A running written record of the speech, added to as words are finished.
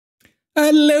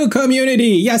Hello community!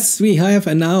 Yes, we have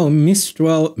now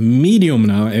Mistral MEDIUM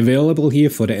now available here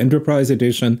for the Enterprise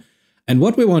Edition. And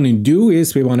what we want to do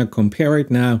is we want to compare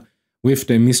it now with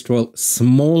the Mistral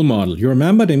Small model. You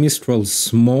remember the Mistral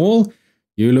Small?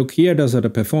 You look here, those are the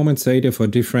performance data for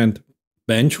different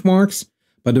benchmarks.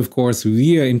 But of course,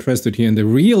 we are interested here in the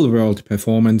real world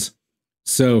performance.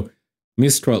 So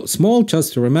Mistral Small,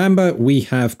 just to remember, we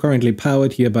have currently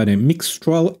powered here by the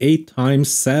Mixtral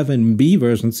 8x7b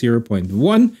version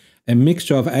 0.1. A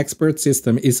mixture of expert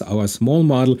system is our small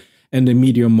model, and the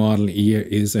medium model here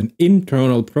is an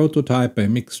internal prototype by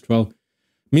Mistral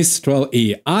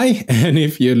AI. And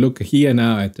if you look here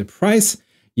now at the price,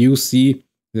 you see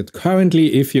that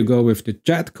currently if you go with the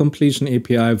JET completion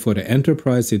API for the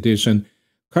Enterprise Edition,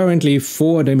 currently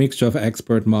for the mixture of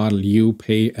expert model, you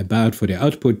pay about for the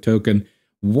output token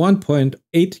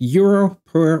 1.8 euro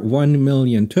per 1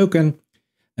 million token.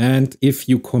 And if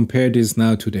you compare this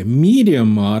now to the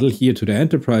medium model, here to the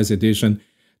Enterprise Edition,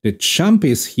 the jump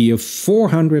is here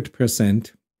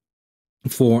 400%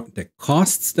 for the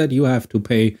costs that you have to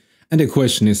pay. And the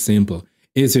question is simple.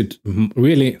 Is it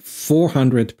really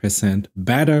 400%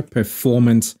 better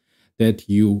performance that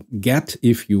you get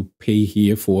if you pay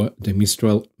here for the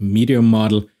Mistral MEDIUM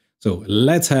model? So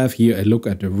let's have here a look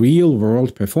at the real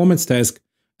world performance test,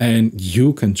 and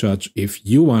you can judge if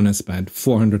you want to spend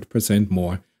 400%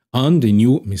 more on the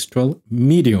new Mistral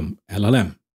MEDIUM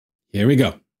LLM. Here we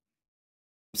go.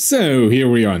 So here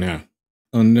we are now.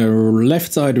 On the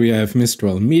left side we have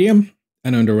Mistral MEDIUM,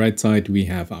 and on the right side we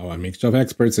have our mixture of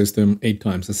expert system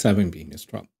 8x7b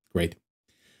Mistral. Great.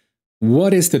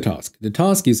 What is the task? The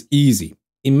task is easy.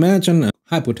 Imagine a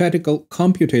hypothetical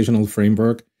computational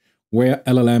framework where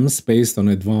LLMs based on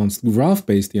advanced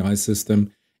graph-based AI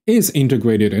system is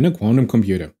integrated in a quantum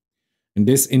computer. And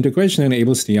this integration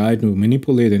enables the AI to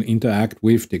manipulate and interact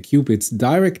with the qubits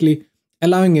directly,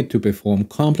 allowing it to perform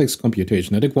complex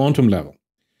computation at a quantum level.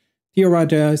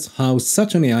 Theorize how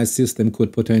such an AI system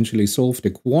could potentially solve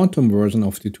the quantum version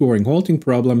of the Turing Halting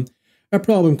Problem, a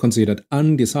problem considered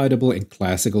undecidable in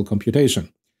classical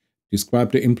computation.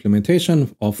 Describe the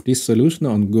implementation of this solution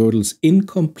on Gödel's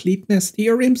incompleteness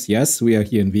theorems. Yes, we are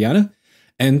here in Vienna.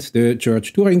 And the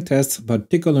Church-Turing tests,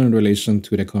 particularly in relation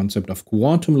to the concept of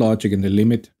quantum logic and the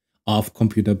limit of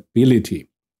computability.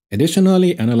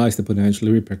 Additionally, analyze the potential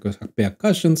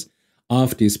repercussions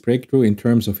of this breakthrough in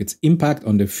terms of its impact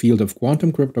on the field of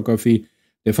quantum cryptography,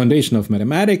 the foundation of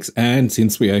mathematics, and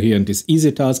since we are here in this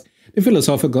easy task, the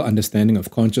philosophical understanding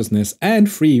of consciousness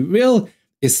and free will,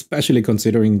 especially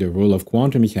considering the role of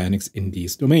quantum mechanics in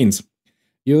these domains.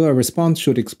 Your response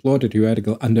should explore the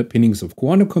theoretical underpinnings of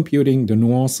quantum computing, the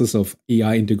nuances of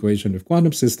AI integration with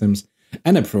quantum systems,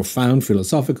 and the profound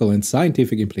philosophical and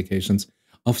scientific implications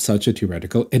of such a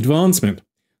theoretical advancement.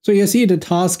 So you see, the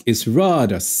task is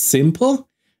rather simple,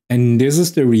 and this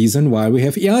is the reason why we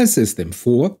have AI system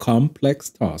for complex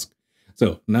tasks.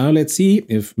 So now let's see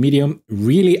if MEDIUM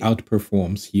really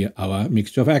outperforms here our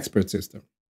mixture of expert system.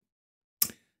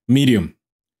 MEDIUM.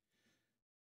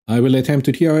 I will attempt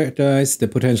to theorize the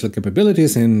potential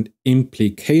capabilities and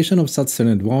implication of such an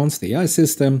advanced AI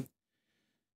system.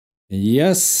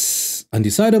 Yes,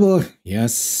 undecidable.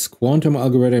 Yes, quantum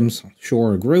algorithms,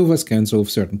 sure, Grovers can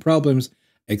solve certain problems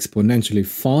exponentially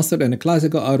faster than the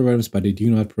classical algorithms, but they do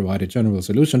not provide a general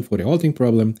solution for the halting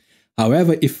problem.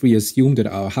 However, if we assume that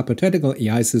our hypothetical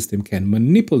AI system can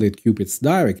manipulate qubits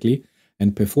directly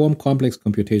and perform complex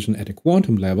computation at a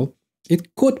quantum level,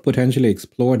 it could potentially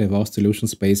explore the vast solution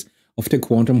space of the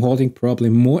quantum halting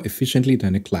problem more efficiently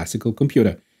than a classical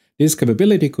computer. This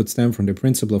capability could stem from the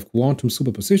principle of quantum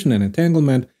superposition and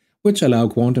entanglement, which allow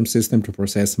quantum systems to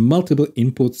process multiple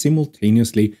inputs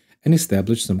simultaneously and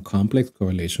establish some complex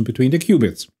correlation between the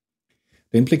qubits.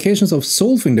 The implications of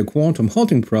solving the quantum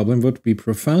halting problem would be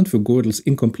profound for Gödel's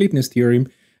incompleteness theorem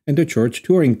and the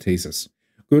Church-Turing thesis.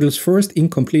 Gödel's first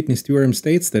incompleteness theorem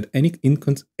states that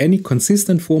any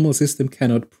consistent formal system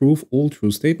cannot prove all true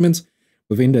statements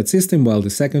within that system, while the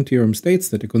second theorem states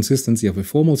that the consistency of a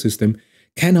formal system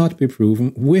cannot be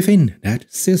proven within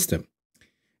that system.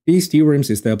 These theorems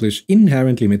establish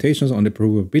inherent limitations on the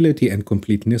probability and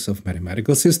completeness of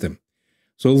mathematical system.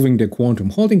 Solving the quantum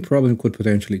halting problem could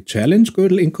potentially challenge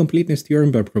Gödel's incompleteness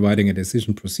theorem by providing a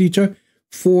decision procedure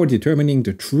for determining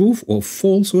the truth or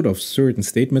falsehood of certain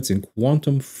statements in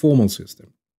quantum formal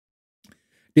system.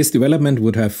 This development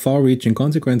would have far-reaching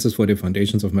consequences for the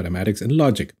foundations of mathematics and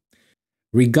logic.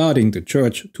 Regarding the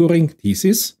Church-Turing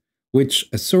thesis, which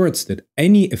asserts that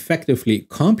any effectively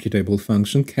computable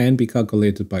function can be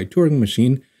calculated by a Turing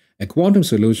machine, a quantum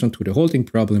solution to the halting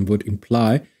problem would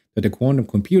imply that the quantum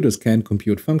computers can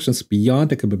compute functions beyond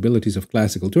the capabilities of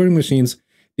classical Turing machines,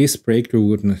 this breakthrough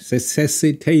would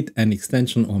necessitate an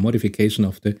extension or modification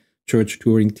of the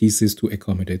Church-Turing thesis to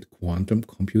accommodate quantum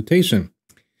computation.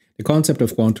 The concept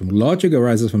of quantum logic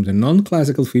arises from the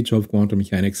non-classical feature of quantum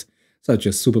mechanics, such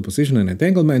as superposition and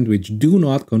entanglement, which do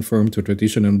not conform to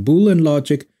traditional Boolean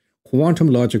logic. Quantum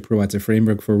logic provides a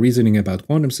framework for reasoning about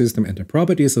quantum systems, and the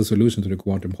properties of solution to the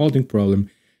quantum halting problem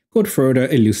could further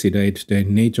elucidate the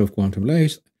nature of quantum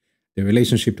life, the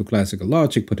relationship to classical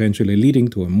logic, potentially leading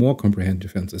to a more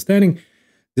comprehensive understanding.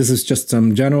 This is just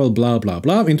some general blah blah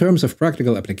blah. In terms of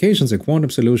practical applications, a quantum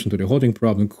solution to the halting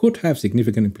problem could have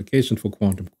significant implications for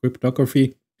quantum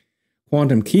cryptography.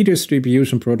 Quantum key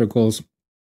distribution protocols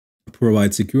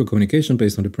provide secure communication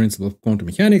based on the principle of quantum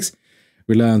mechanics,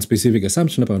 rely on specific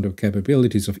assumptions about the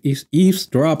capabilities of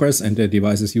eavesdroppers and their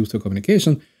devices used for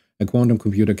communication. A quantum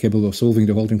computer capable of solving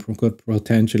the halting problem could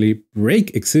potentially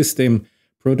break existing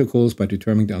protocols by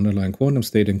determining the underlying quantum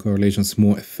state and correlations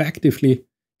more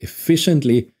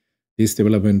efficiently. This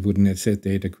development would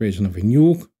necessitate the creation of a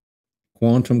new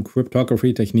quantum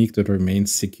cryptography technique that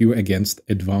remains secure against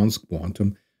advanced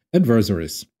quantum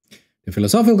adversaries. The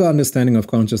philosophical understanding of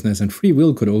consciousness and free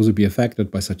will could also be affected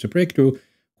by such a breakthrough.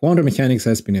 Quantum mechanics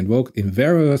has been invoked in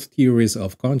various theories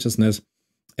of consciousness,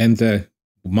 and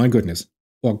my goodness,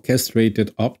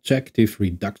 orchestrated objective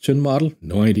reduction model,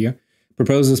 no idea,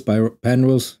 proposes by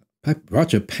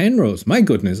Roger Penrose, my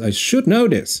goodness, I should know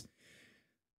this,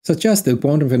 suggests that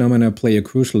quantum phenomena play a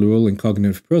crucial role in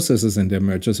cognitive processes and the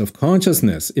emergence of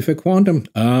consciousness. If a quantum...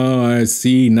 Oh, I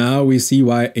see. Now we see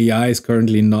why AI is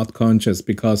currently not conscious,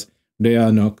 because they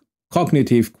are not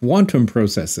cognitive quantum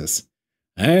processes.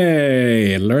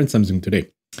 Hey, I learned something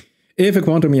today. If a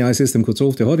quantum AI system could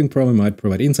solve the halting problem, it might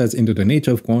provide insights into the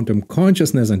nature of quantum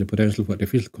consciousness and the potential for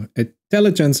artificial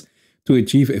intelligence to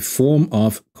achieve a form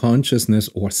of consciousness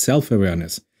or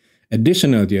self-awareness.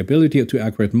 Additionally, the ability to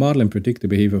accurately model and predict the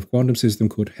behavior of quantum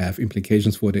systems could have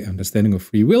implications for the understanding of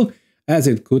free will, as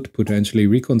it could potentially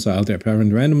reconcile the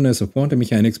apparent randomness of quantum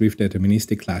mechanics with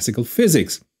deterministic classical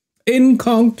physics. In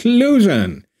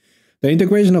conclusion, the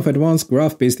integration of advanced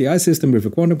graph-based AI system with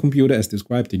a quantum computer, as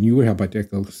described in the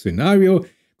hypothetical scenario,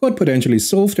 could potentially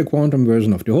solve the quantum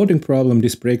version of the halting problem.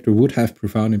 This breakthrough would have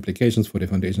profound implications for the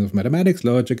foundations of mathematics,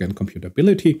 logic, and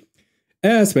computability,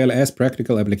 as well as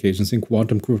practical applications in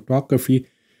quantum cryptography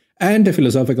and the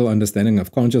philosophical understanding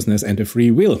of consciousness and the free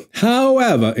will.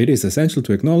 However, it is essential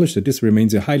to acknowledge that this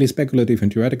remains a highly speculative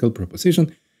and theoretical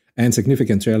proposition, and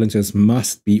significant challenges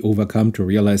must be overcome to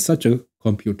realize such a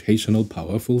computational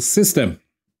powerful system.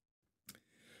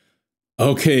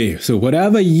 Okay, so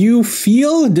whatever you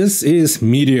feel, this is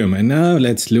medium. And now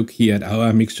let's look here at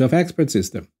our mixture of expert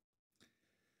system.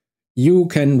 You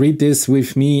can read this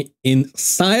with me in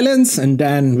silence, and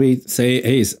then we say,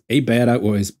 hey, is A better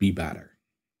or is B better?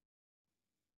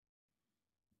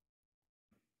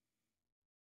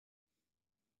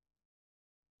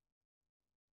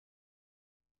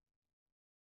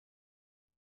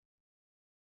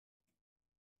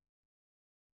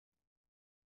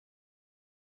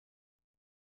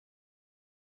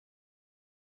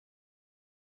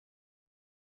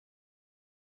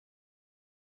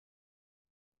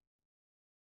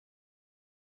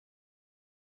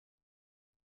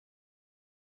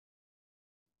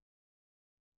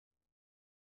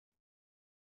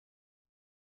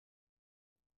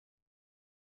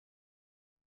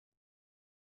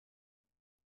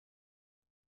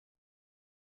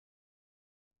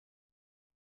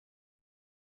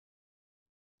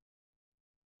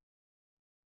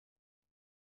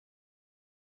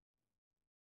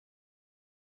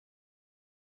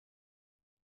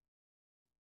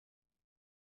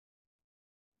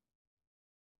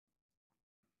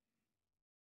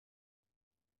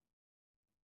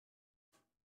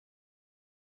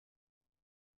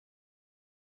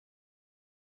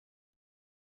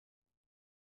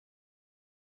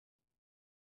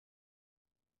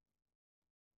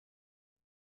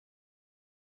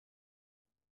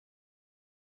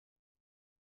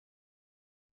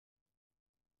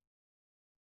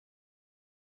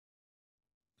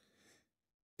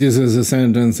 This is a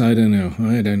sentence, I don't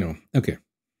know. Okay.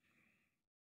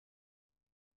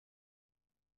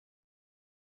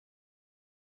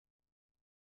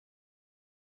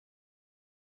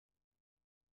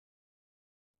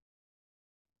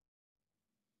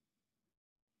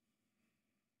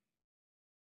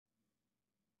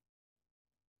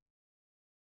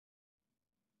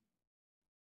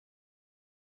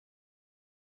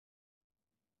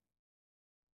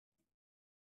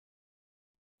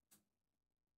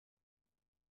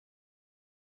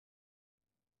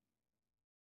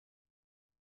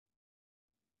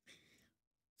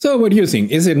 So what do you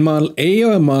think? Is it model A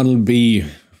or model B?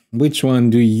 Which one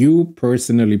do you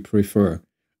personally prefer?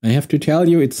 I have to tell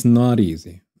you, it's not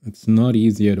easy. It's not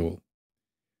easy at all.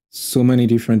 So many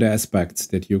different aspects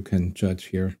that you can judge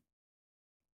here.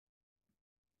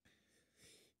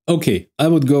 Okay, I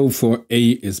would go for A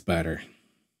is better.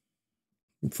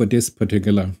 For this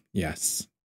particular, yes.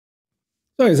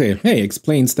 So I say, hey,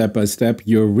 explain step by step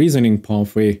your reasoning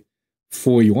pathway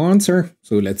for your answer.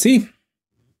 So let's see.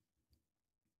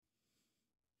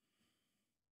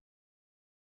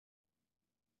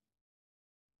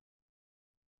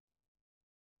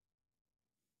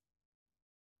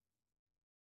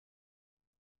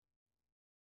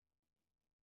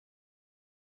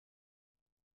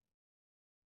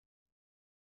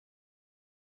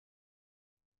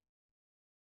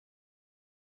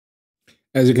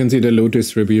 As you can see, the load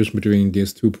distribution between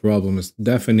these two problems is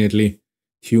definitely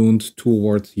tuned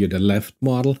towards here the left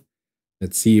model.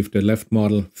 Let's see if the left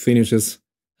model finishes,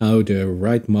 how the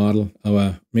right model,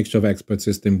 our mixture of expert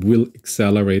system, will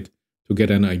accelerate to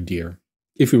get an idea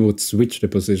if we would switch the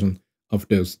position of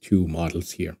those two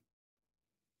models here.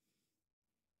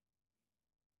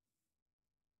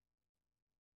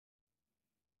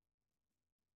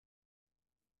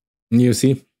 You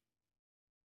see?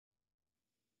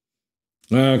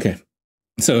 Okay,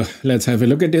 so let's have a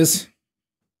look at this.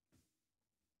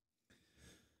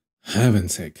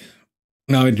 Heaven's sake.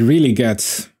 Now it really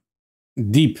gets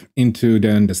deep into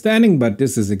the understanding, but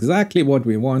this is exactly what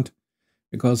we want,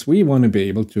 because we want to be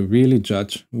able to really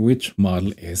judge which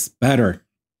model is better.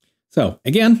 So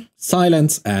again,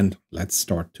 silence, and let's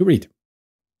start to read.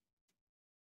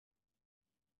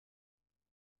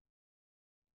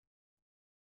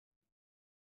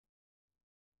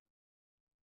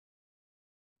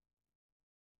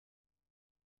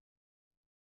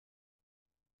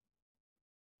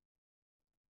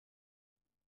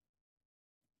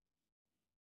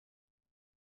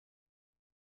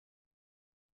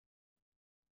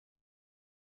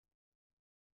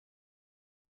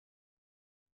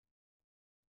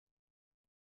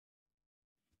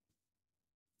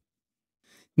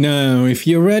 Now, if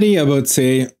you're ready, I would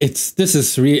say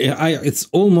it's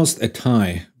almost a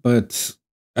tie, but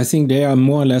I think they are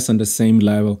more or less on the same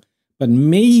level. But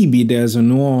maybe there's a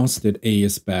nuance that A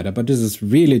is better, but this is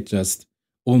really just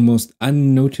almost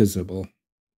unnoticeable.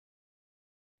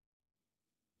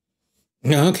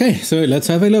 Okay, so let's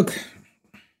have a look.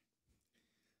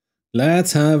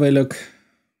 Let's have a look.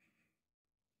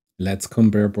 Let's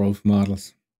compare both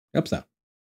models. Yep, so.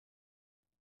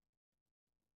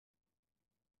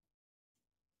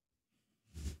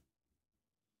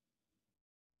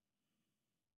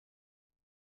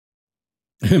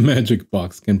 A magic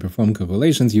box can perform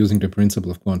calculations using the principle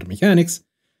of quantum mechanics,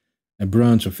 a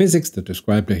branch of physics that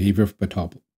describes the behavior of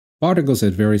particles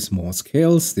at very small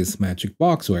scales. This magic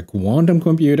box, or a quantum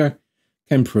computer,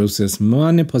 can process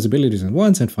many possibilities at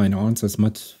once and find answers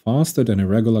much faster than a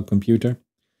regular computer.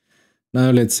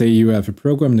 Now let's say you have a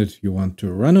program that you want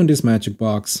to run on this magic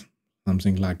box,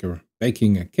 something like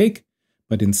baking a cake,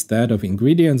 but instead of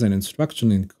ingredients and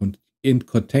instruction, it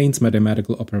contains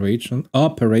mathematical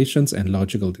operations and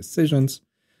logical decisions.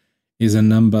 Is a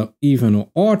number even or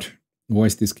odd? Or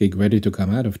is this cake ready to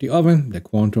come out of the oven? The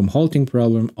quantum halting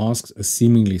problem asks a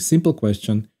seemingly simple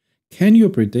question. Can you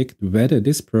predict whether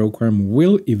this program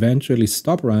will eventually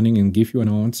stop running and give you an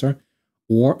answer,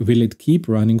 or will it keep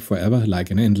running forever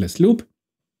like an endless loop?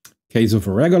 Case of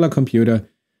a regular computer,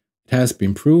 it has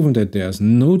been proven that there is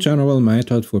no general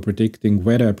method for predicting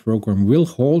whether a program will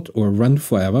halt or run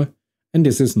forever, and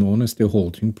this is known as the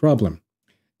halting problem.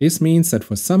 This means that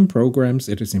for some programs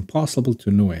it is impossible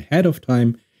to know ahead of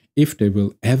time if they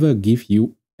will ever give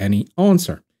you any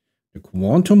answer. The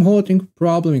quantum halting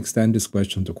problem extends this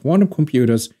question to quantum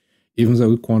computers. Even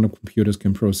though quantum computers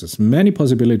can process many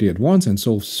possibilities at once and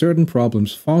solve certain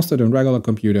problems faster than regular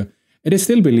computer, it is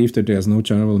still believed that there is no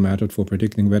general method for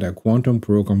predicting whether a quantum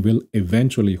program will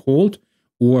eventually halt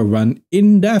or run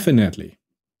indefinitely.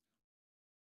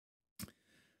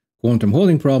 Quantum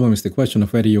halting problem is the question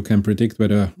of whether you can predict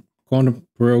whether a quantum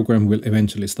program will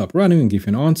eventually stop running and give you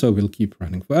an answer or will keep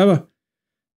running forever.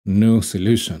 No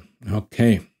solution.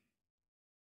 Okay.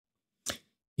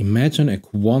 Imagine a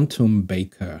quantum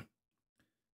baker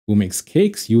who makes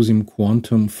cakes using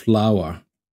quantum flour.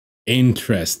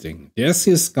 Interesting. This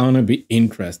is gonna be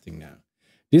interesting now.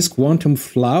 This quantum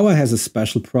flour has a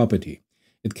special property.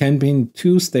 It can be in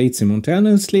two states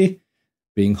simultaneously,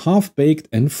 being half-baked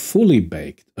and fully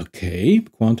baked. Okay,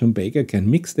 quantum baker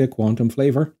can mix their quantum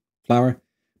flour,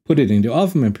 put it in the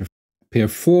oven and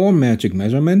perform magic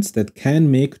measurements that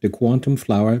can make the quantum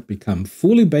flour become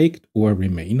fully baked or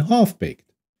remain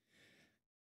half-baked.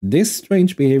 This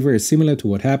strange behavior is similar to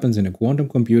what happens in a quantum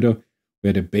computer,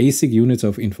 where the basic units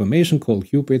of information called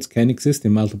qubits can exist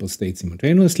in multiple states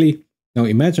simultaneously. Now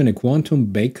imagine a quantum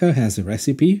baker has a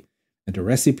recipe, and the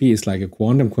recipe is like a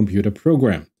quantum computer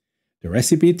program. The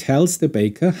recipe tells the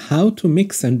baker how to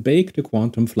mix and bake the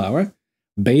quantum flour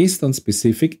based on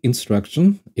specific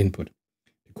instruction input.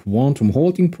 The quantum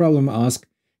halting problem asks,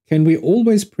 can we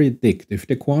always predict if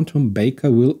the quantum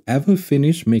baker will ever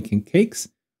finish making cakes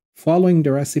following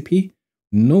the recipe,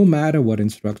 no matter what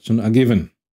instructions are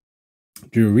given?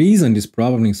 The reason this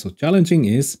problem is so challenging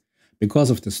is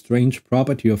because of the strange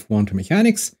property of quantum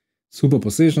mechanics,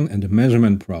 superposition, and the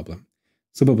measurement problem.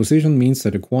 Superposition means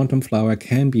that a quantum flour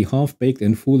can be half-baked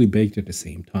and fully baked at the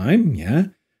same time,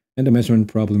 and the measurement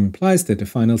problem implies that the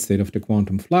final state of the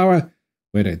quantum flour,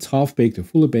 whether it's half-baked or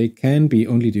fully baked, can be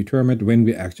only determined when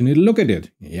we actually look at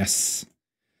it. Yes.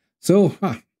 So,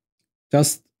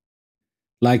 just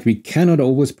like we cannot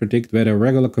always predict whether a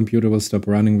regular computer will stop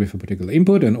running with a particular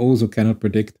input, and also cannot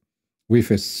predict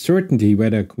with a certainty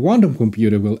whether a quantum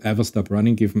computer will ever stop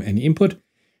running given any input,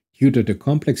 due to the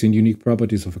complex and unique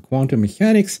properties of quantum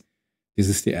mechanics, this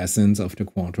is the essence of the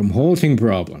quantum halting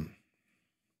problem.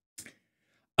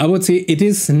 I would say it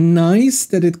is nice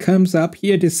that it comes up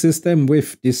here, this system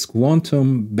with this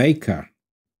quantum baker.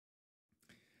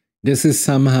 This is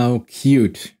somehow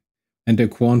cute, and the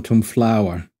quantum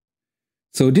flour.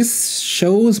 So this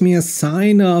shows me a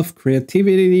sign of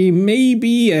creativity,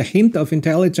 maybe a hint of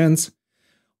intelligence,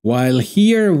 while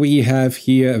here we have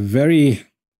here a very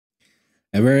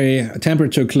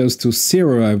temperature close to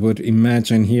 0, I would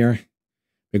imagine here,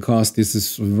 because this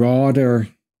is rather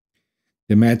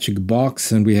the magic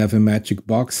box, and we have a magic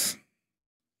box.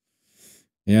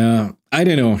 Yeah, I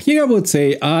don't know. Here I would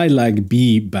say I like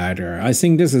B better. I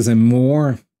think this is a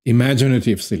more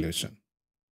imaginative solution.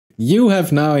 You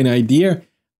have now an idea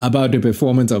about the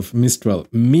performance of Mistral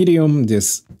MEDIUM,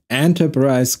 this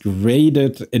enterprise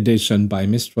graded edition by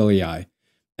Mistral AI,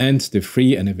 and the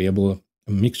free and available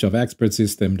mixture of expert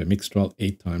system, the Mixtral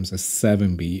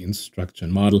 8x7B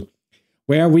instruction model,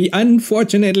 where we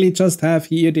unfortunately just have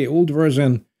here the old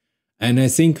version. And I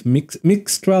think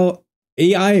Mixtral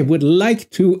AI would like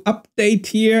to update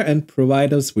here and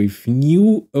provide us with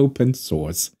new open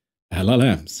source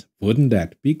LLMs. Wouldn't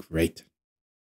that be great?